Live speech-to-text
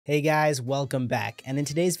Hey guys, welcome back. And in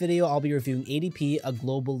today's video, I'll be reviewing ADP, a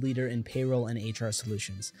global leader in payroll and HR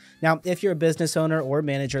solutions. Now, if you're a business owner or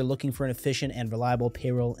manager looking for an efficient and reliable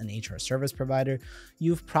payroll and HR service provider,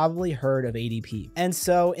 you've probably heard of ADP. And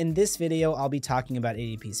so in this video, I'll be talking about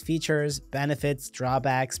ADP's features, benefits,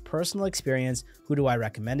 drawbacks, personal experience, who do I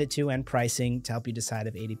recommend it to, and pricing to help you decide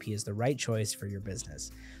if ADP is the right choice for your business.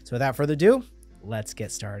 So without further ado, let's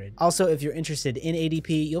get started. Also, if you're interested in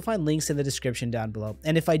ADP, you'll find links in the description down below.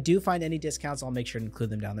 And if I do find any discounts, I'll make sure to include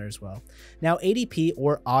them down there as well. Now, ADP,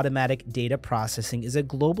 or Automatic Data Processing, is a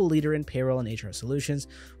global leader in payroll and HR solutions,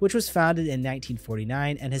 which was founded in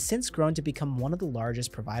 1949 and has since grown to become one of the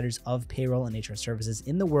largest providers of payroll and HR services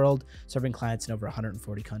in the world, serving clients in over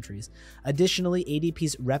 140 countries. Additionally,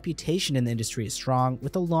 ADP's reputation in the industry is strong,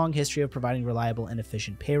 with a long history of providing reliable and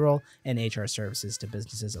efficient payroll and HR services to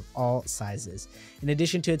businesses of all sizes. In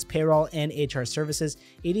addition to its payroll and HR services,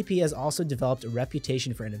 ADP has also developed a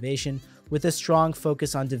reputation for innovation, with a strong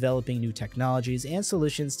focus on developing new technologies and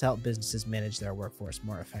solutions to help businesses manage their workforce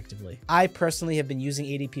more effectively. I personally have been using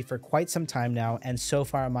ADP for quite some time now, and so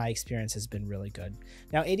far my experience has been really good.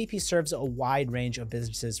 Now, ADP serves a wide range of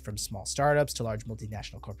businesses, from small startups to large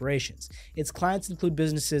multinational corporations. Its clients include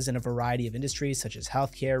businesses in a variety of industries such as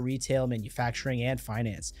healthcare, retail, manufacturing, and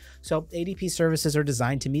finance. So ADP services are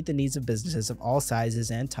designed to meet the needs of businesses of all sizes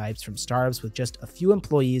and types, from startups with just a few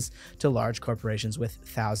employees to large corporations with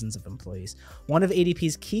thousands of employees. One of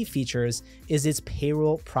ADP's key features is its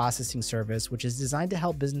payroll processing service, which is designed to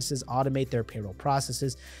help businesses automate their payroll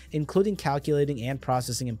processes, including calculating and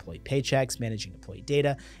processing employee paychecks, managing employee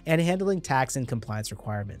data, and handling tax and compliance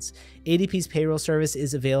requirements. ADP's payroll service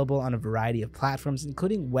is available on a variety of platforms,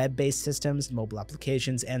 including web-based systems, mobile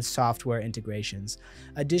applications, and software integrations.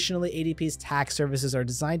 Additionally, ADP's tax services are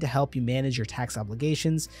designed to help you manage your tax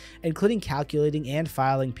obligations, including calculating and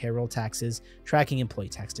filing payroll taxes, tracking employee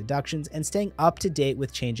tax deductions, and staying up to date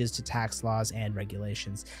with changes to tax laws and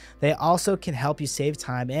regulations. They also can help you save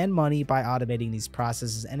time and money by automating these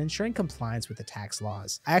processes and ensuring compliance with the tax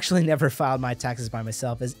laws. I actually never filed my taxes by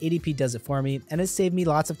myself, as ADP does it for me, and has saved me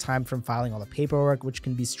lots of time from filing all the paperwork, which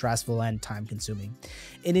can be stressful and time consuming.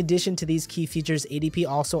 In addition to these key features, ADP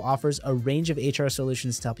also offers a range of HR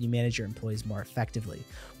solutions to help you manage your employees more effectively,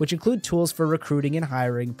 which include tools for recruiting and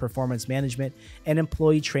hiring, performance management, and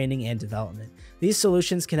employee training and development. These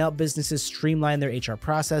solutions can help businesses streamline their HR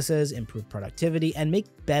processes, improve productivity, and make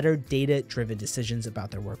better data-driven decisions about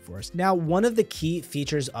their workforce. Now, one of the key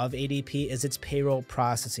features of ADP is its payroll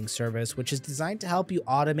processing service, which is designed to help you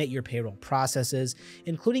automate your payroll processes,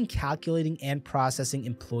 including calculating and processing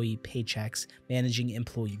employee paychecks, managing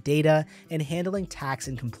employee data, and handling tax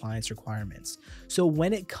and compliance requirements. So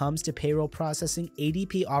when it comes to payroll processing,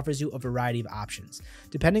 ADP offers you a variety of options.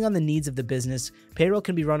 Depending on the needs of the business, payroll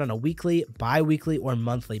can be run on a weekly, bi-weekly, or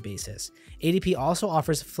monthly basis. ADP also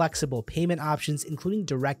offers flexible payment options, including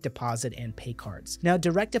direct deposit and pay cards. Now,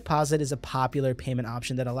 direct deposit is a popular payment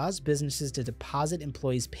option that allows businesses to deposit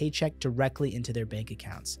employees' paycheck directly into their bank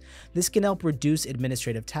accounts. This can help reduce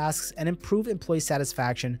administrative tasks and improve employee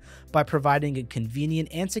satisfaction by providing a convenient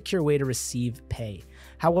and secure way to receive pay.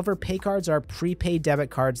 However, pay cards are prepaid debit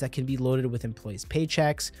cards that can be loaded with employees'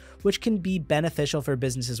 paychecks, which can be beneficial for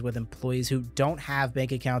businesses with employees who don't have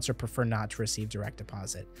bank accounts or prefer not to receive direct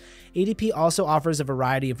deposit. ADP also offers a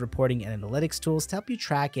variety of reporting and analytics tools to help you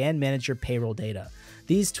track and manage your payroll data.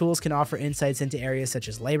 These tools can offer insights into areas such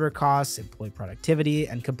as labor costs, employee productivity,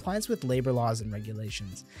 and compliance with labor laws and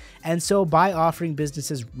regulations. And so, by offering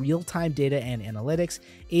businesses real-time data and analytics,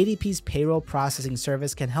 ADP's payroll processing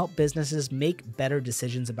service can help businesses make better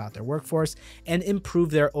decisions about their workforce and improve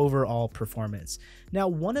their overall performance. Now,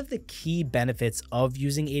 one of the key benefits of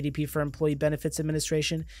using ADP for employee benefits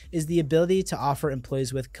administration is the ability to offer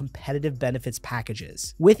employees with competitive benefits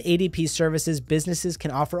packages. With ADP services, businesses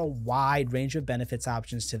can offer a wide range of benefits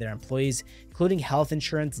options to their employees, including health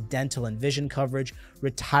insurance, dental and vision coverage,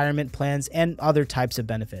 retirement plans, and other types of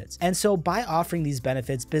benefits. And so by offering these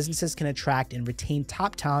benefits, businesses can attract and retain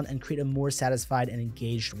top talent and create a more satisfied and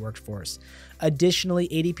engaged workforce. Additionally,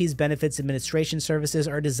 ADP's benefits administration services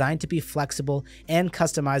are designed to be flexible and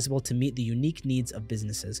customizable to meet the unique needs of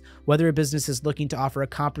businesses. Whether a business is looking to offer a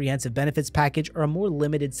comprehensive benefits package or a more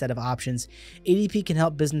limited set of options, ADP can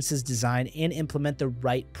help businesses design and implement the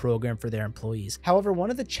right program for their employees. However,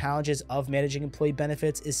 one of the challenges of managing employee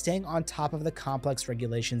benefits is staying on top of the complex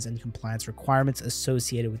regulations and compliance requirements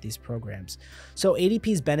associated with these programs. So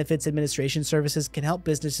ADP's benefits administration services can help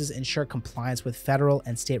businesses ensure compliance with federal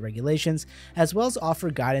and state regulations, as well as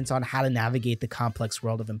offer guidance on how to navigate the complex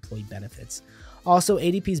world of employee benefits. Also,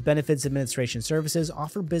 ADP's benefits administration services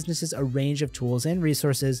offer businesses a range of tools and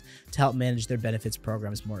resources to help manage their benefits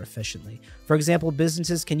programs more efficiently. For example,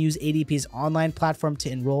 businesses can use ADP's online platform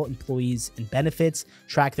to enroll employees in benefits,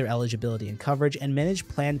 track their eligibility and coverage, and manage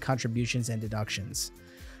plan contributions and deductions.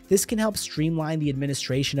 This can help streamline the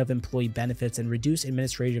administration of employee benefits and reduce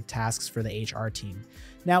administrative tasks for the HR team.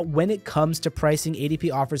 Now, when it comes to pricing,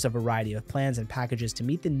 ADP offers a variety of plans and packages to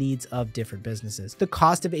meet the needs of different businesses. The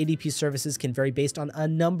cost of ADP services can vary based on a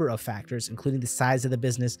number of factors, including the size of the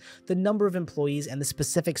business, the number of employees, and the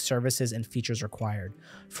specific services and features required.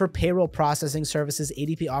 For payroll processing services,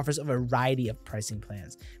 ADP offers a variety of pricing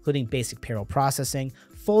plans, including basic payroll processing,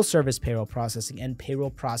 full service payroll processing, and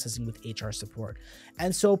payroll processing with HR support.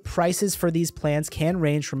 And so prices for these plans can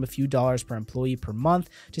range from a few dollars per employee per month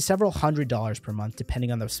to several $100s per month,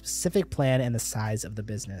 depending on the specific plan and the size of the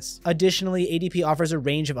business. Additionally, ADP offers a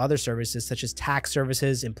range of other services such as tax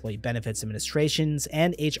services, employee benefits administrations,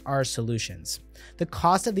 and HR solutions. The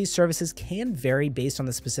cost of these services can vary based on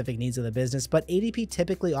the specific needs of the business, but ADP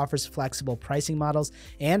typically offers flexible pricing models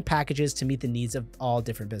and packages to meet the needs of all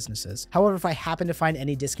different businesses. However, if I happen to find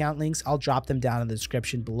any discount links, I'll drop them down in the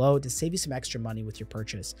description below to save you some extra money with your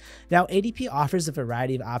purchase. Now, ADP offers a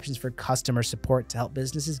variety of options for customer support to help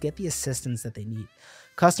businesses get the assistance that they need.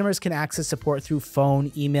 Customers can access support through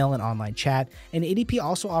phone, email, and online chat, and ADP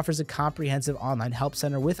also offers a comprehensive online help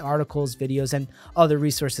center with articles, videos, and other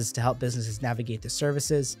resources to help businesses navigate the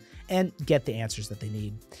services and get the answers that they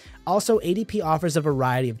need. Also, ADP offers a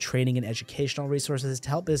variety of training and educational resources to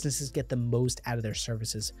help businesses get the most out of their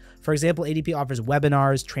services. For example, ADP offers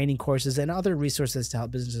webinars, training courses, and other resources to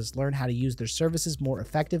help businesses learn how to use their services more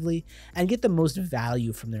effectively and get the most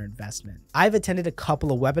value from their investment. I've attended a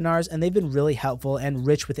couple of webinars, and they've been really helpful and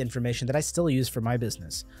rich with information that I still use for my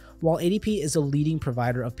business. While ADP is a leading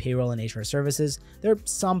provider of payroll and HR services, there are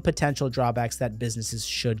some potential drawbacks that businesses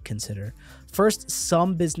should consider. First,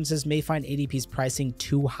 some businesses may find ADP's pricing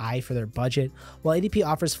too high for their budget. While ADP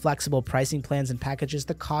offers flexible pricing plans and packages,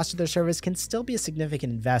 the cost of their service can still be a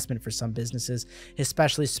significant investment for some businesses,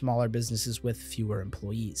 especially smaller businesses with fewer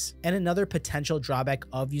employees. And another potential drawback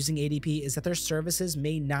of using ADP is that their services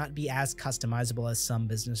may not be as customizable as some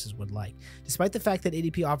businesses would like. Despite the fact that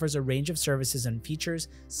ADP offers a range of services and features,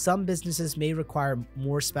 some businesses may require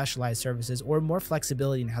more specialized services or more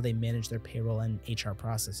flexibility in how they manage their payroll and HR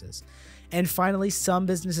processes. And finally, some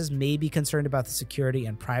businesses may be concerned about the security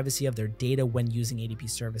and privacy of their data when using ADP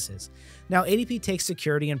services. Now, ADP takes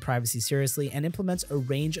security and privacy seriously and implements a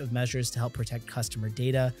range of measures to help protect customer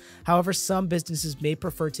data. However, some businesses may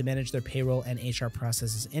prefer to manage their payroll and HR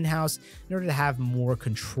processes in-house in order to have more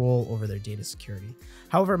control over their data security.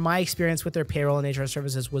 However, my experience with their payroll and HR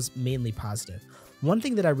services was mainly positive. One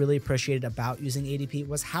thing that I really appreciated about using ADP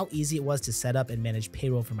was how easy it was to set up and manage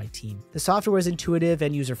payroll for my team. The software was intuitive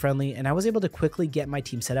and user-friendly, and I was able to quickly get my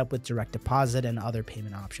team set up with direct deposit and other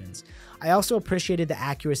payment options. I also appreciated the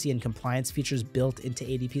accuracy and compliance features built into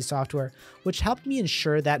ADP software, which helped me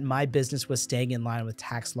ensure that my business was staying in line with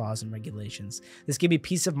tax laws and regulations. This gave me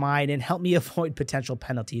peace of mind and helped me avoid potential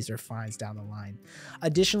penalties or fines down the line.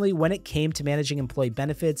 Additionally, when it came to managing employee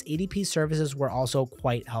benefits, ADP services were also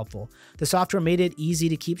quite helpful. The software made it easy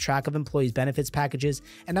to keep track of employees' benefits packages,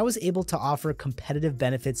 and I was able to offer competitive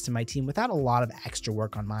benefits to my team without a lot of extra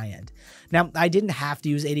work on my end. Now, I didn't have to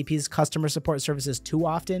use ADP's customer support services too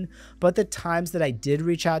often, but the times that I did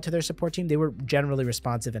reach out to their support team, they were generally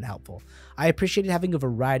responsive and helpful. I appreciated having a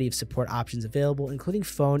variety of support options available, including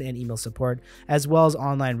phone and email support, as well as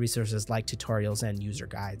online resources like tutorials and user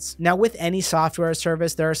guides. Now, with any software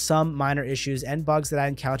service, there are some minor issues and bugs that I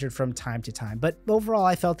encountered from time to time, but overall,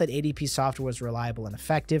 I felt that ADP software was reliable and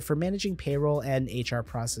effective for managing payroll and HR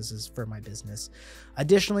processes for my business.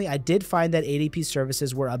 Additionally, I did find that ADP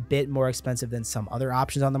services were a bit more expensive than some other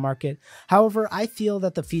options on the market. However, I feel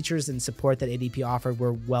that the features and support that ADP offered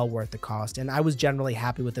were well worth the cost, and I was generally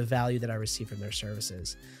happy with the value that I received from their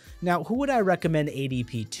services. Now, who would I recommend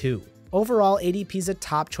ADP to? Overall, ADP is a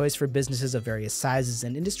top choice for businesses of various sizes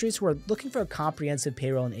and industries who are looking for a comprehensive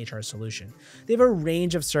payroll and HR solution. They have a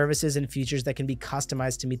range of services and features that can be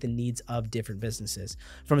customized to meet the needs of different businesses,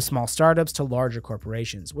 from small startups to larger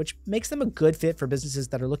corporations, which makes them a good fit for businesses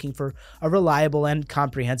that are looking for a reliable and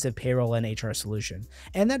comprehensive payroll and HR solution,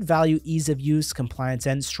 and that value ease of use, compliance,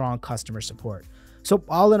 and strong customer support. So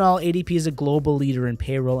all in all, ADP is a global leader in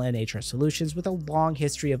payroll and HR solutions with a long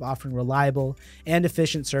history of offering reliable and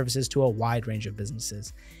efficient services to a wide range of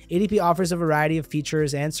businesses. ADP offers a variety of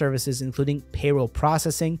features and services, including payroll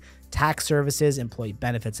processing, tax services, employee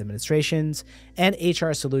benefits administrations, and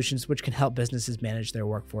HR solutions, which can help businesses manage their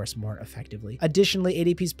workforce more effectively. Additionally,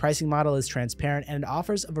 ADP's pricing model is transparent and it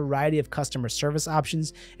offers a variety of customer service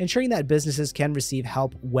options, ensuring that businesses can receive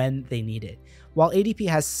help when they need it. While ADP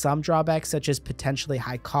has some drawbacks, such as potentially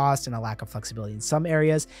high cost and a lack of flexibility in some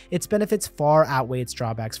areas, its benefits far outweigh its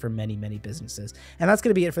drawbacks for many businesses. And that's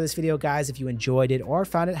going to be it for this video, guys. If you enjoyed it or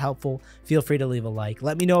found it helpful, feel free to leave a like.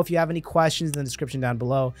 Let me know if you have any questions in the description down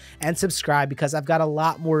below, and subscribe because I've got a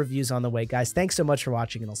lot more reviews on the way, guys. Thanks so much for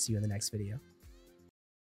watching, and I'll see you in the next video.